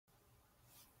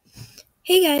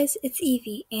Hey guys, it's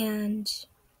Eevee, and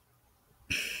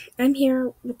I'm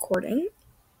here recording,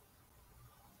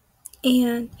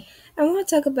 and I want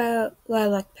to talk about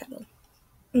Lilac Petal.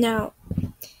 Now,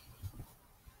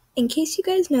 in case you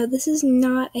guys know, this is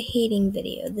not a hating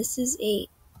video. This is a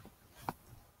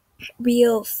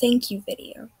real thank you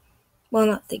video. Well,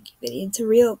 not thank you video. It's a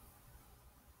real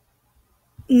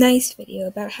nice video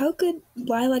about how good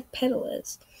Lilac Petal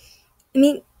is. I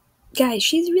mean, guys,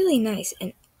 she's really nice,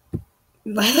 and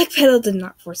Lilac Petal did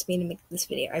not force me to make this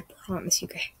video. I promise you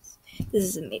guys. This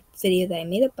is a video that I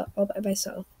made up all by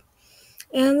myself.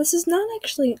 And this is not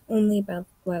actually only about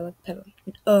Lilac Petal.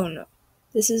 Oh no.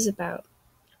 This is about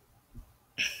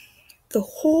the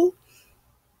whole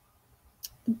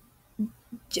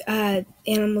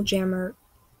Animal Jammer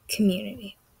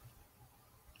community.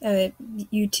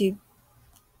 YouTube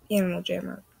Animal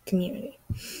Jammer community.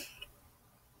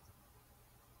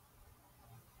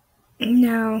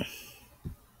 Now,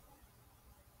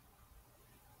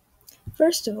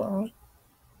 first of all,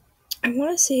 I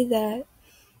want to say that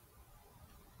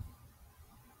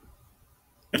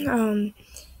the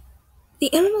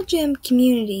Animal Jam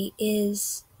community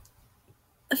is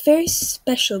a very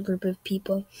special group of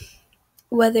people,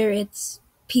 whether it's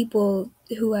people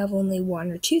who have only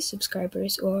 1 or 2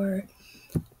 subscribers, or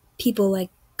people like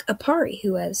Apari,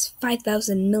 who has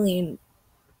 5,000 million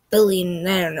billion,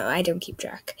 I don't know, I don't keep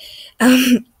track,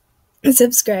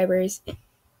 subscribers.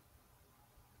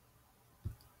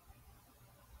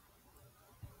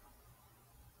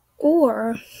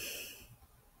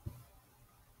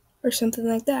 Or something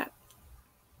like that.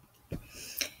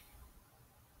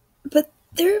 But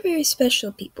they're very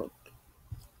special people,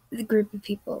 the group of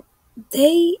people.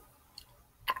 They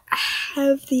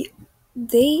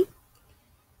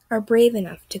are brave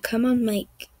enough to come on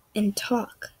mic and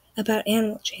talk about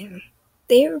Animal Jam.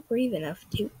 They are brave enough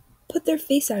to put their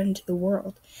face out into the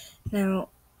world. Now,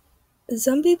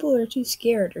 some people are too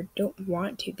scared or don't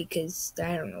want to because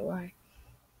I don't know why.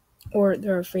 Or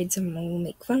they're afraid someone will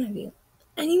make fun of you.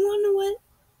 And you wanna know what?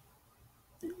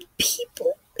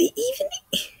 People,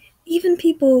 even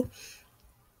people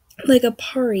like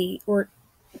Apari or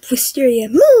Wisteria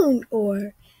Moon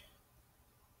or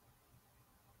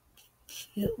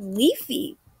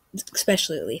Leafy,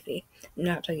 especially Leafy. I'm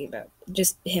not talking about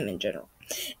just him in general.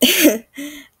 They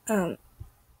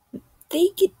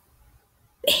get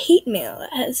hate mail,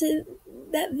 as in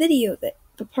that video that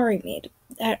Apari made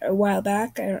a while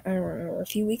back. I don't remember, a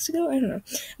few weeks ago. I don't know,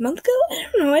 a month ago. I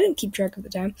don't know. I didn't keep track of the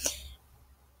time.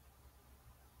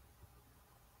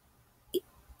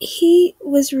 He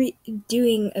was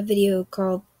doing a video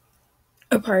called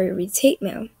Apari Reads Hate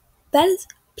Mail. That is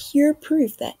pure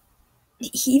proof that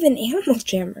even Animal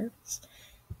Jammers,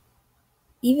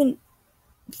 even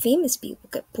famous people,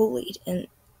 get bullied and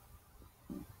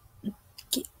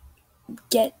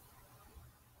get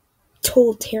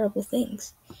told terrible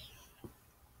things.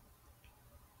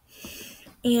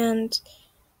 And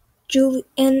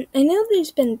and I know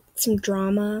there's been some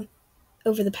drama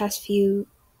over the past few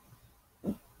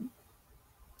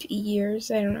years,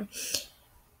 I don't know,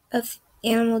 of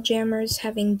Animal Jammers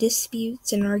having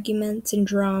disputes and arguments and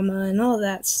drama and all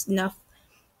that stuff.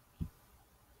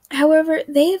 However,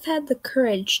 they have had the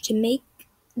courage to make,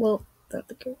 well, not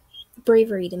the courage, the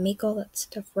bravery to make all that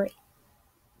stuff right.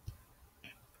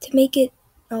 To make it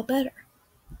all better.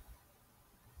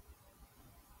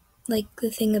 Like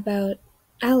the thing about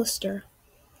Alistair,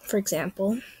 for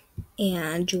example,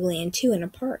 and Julian too, and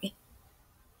Apari.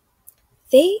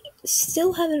 They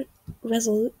still haven't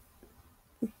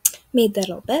made that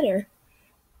all better.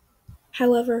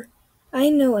 However, I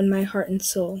know in my heart and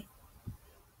soul,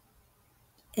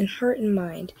 and heart and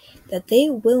mind, that they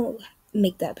will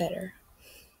make that better.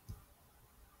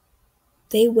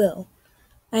 They will.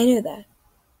 I know that.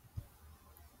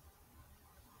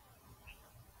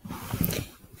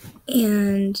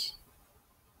 And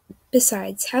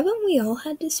besides, haven't we all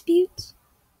had disputes?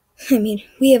 I mean,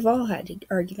 we have all had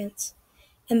arguments.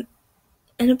 And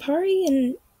Apari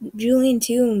and Julian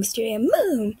too, and Wisteria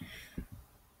Moon,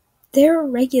 they're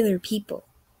regular people.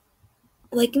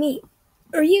 Like me,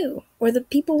 or you, or the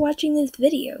people watching this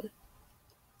video.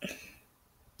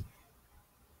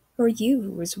 Or you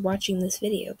who is watching this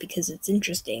video because it's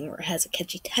interesting or has a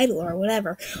catchy title or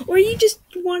whatever, or you just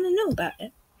want to know about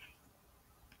it.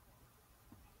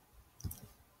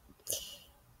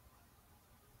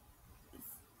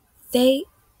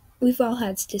 We've all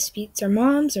had disputes, our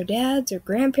moms, our dads, our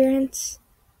grandparents.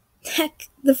 Heck,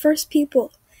 the first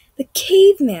people, the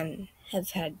cavemen,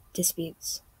 have had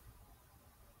disputes.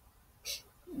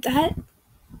 That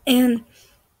and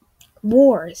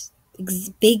wars,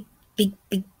 big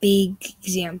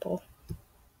example.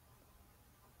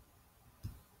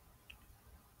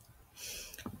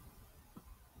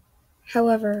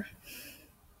 However,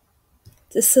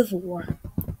 the Civil War,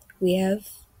 we have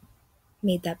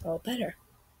made that ball better,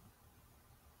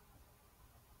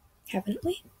 haven't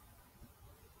we?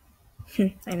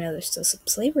 I know there's still some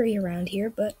slavery around here,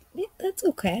 but that's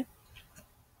okay.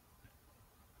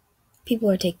 People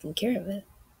are taking care of it.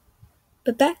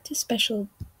 But back to special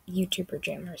YouTuber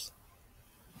jammers.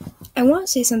 I want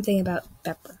to say something about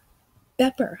Pepper.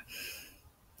 Pepper.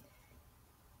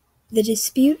 The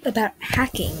dispute about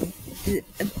hacking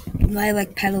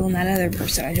Lilac Petal and that other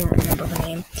person, I don't remember her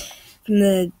name, from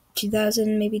the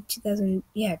 2013,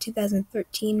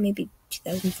 maybe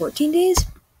 2014 days?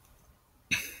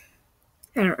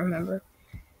 I don't remember.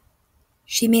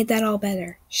 She made that all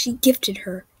better. She gifted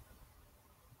her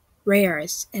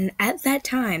rares, and at that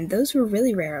time, those were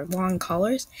really rare, long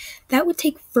collars. That would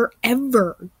take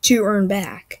forever to earn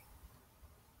back.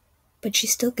 But she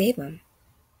still gave them.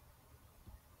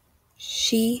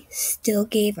 She still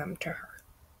gave them to her.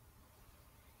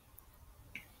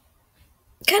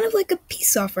 Kind of like a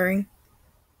peace offering.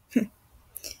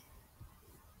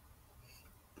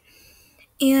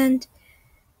 And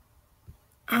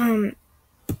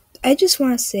I just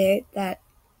want to say that,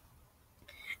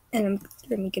 and I'm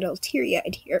going to get all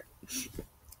teary-eyed here,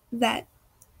 that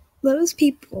those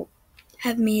people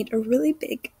have made a really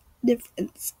big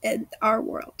difference in our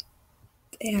world.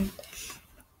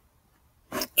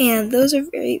 And those are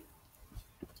very,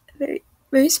 very,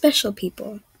 very special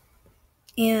people.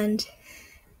 And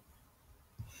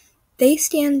they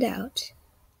stand out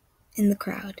in the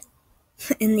crowd,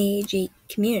 in the AJ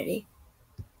community,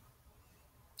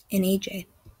 in AJ.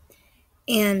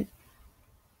 And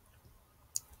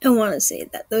I want to say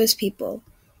that those people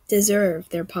deserve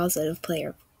their positive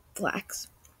player plaques.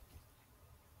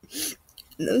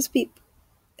 And those people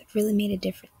have really made a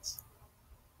difference.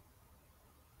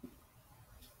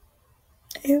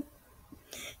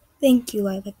 Thank you,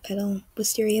 Lilac Petal,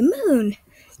 Wisteria Moon,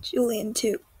 Julian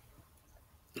too,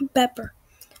 Pepper,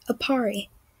 Apari.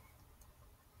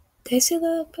 Did I say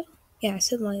Lilac Petal? Yeah, I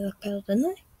said Lilac Petal, didn't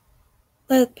I?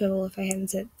 Lilac Petal, if I hadn't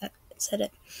said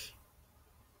it.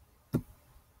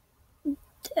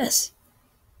 Yes.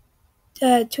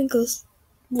 Twinkles,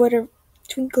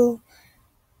 Twinkle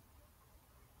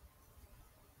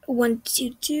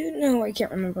 122? No, I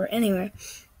can't remember. Anyway.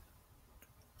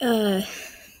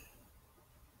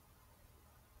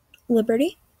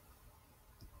 Liberty.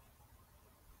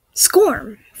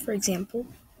 Scorn, for example.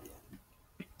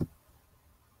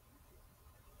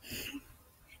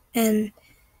 And,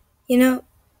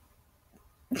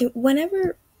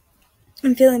 whenever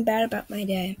I'm feeling bad about my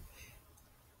day,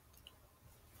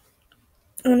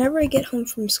 whenever I get home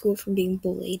from school from being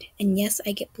bullied, and yes,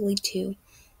 I get bullied too,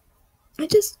 I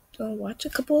just watch a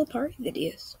couple of party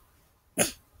videos.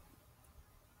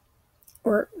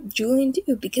 Or Julian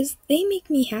too, because they make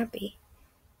me happy.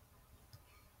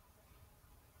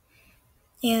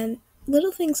 And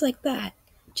little things like that.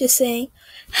 Just saying,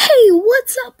 hey,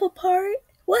 what's up, Apari?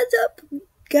 What's up,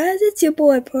 guys? It's your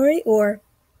boy, Apari. Or,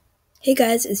 hey,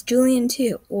 guys, it's Julian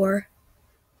too. Or,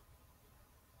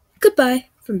 goodbye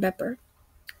from Pepper.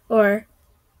 Or,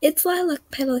 it's Lilac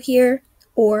Petal here.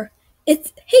 Or,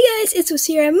 it's, hey, guys, it's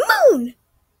Wisteria Moon.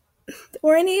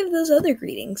 Or any of those other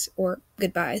greetings or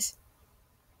goodbyes.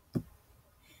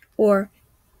 Or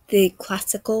the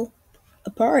classical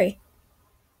Apari.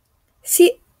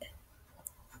 See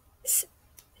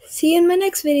you in my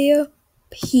next video.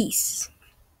 Peace.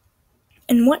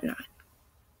 And whatnot.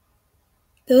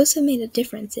 Those have made a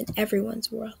difference in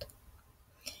everyone's world.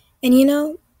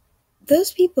 And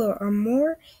those people are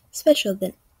more special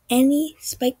than any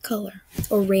spike color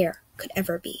or rare could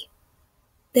ever be.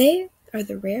 They are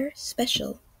the rare,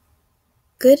 special,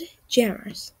 good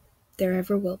jammers there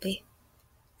ever will be.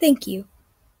 Thank you,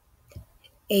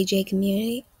 AJ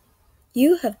community.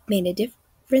 You have made a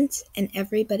difference in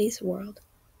everybody's world.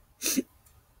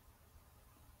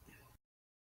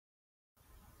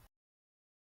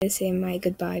 I say my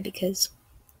goodbye because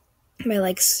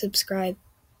my subscribe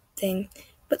thing,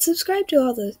 but subscribe to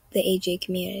all the AJ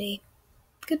community.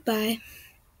 Goodbye.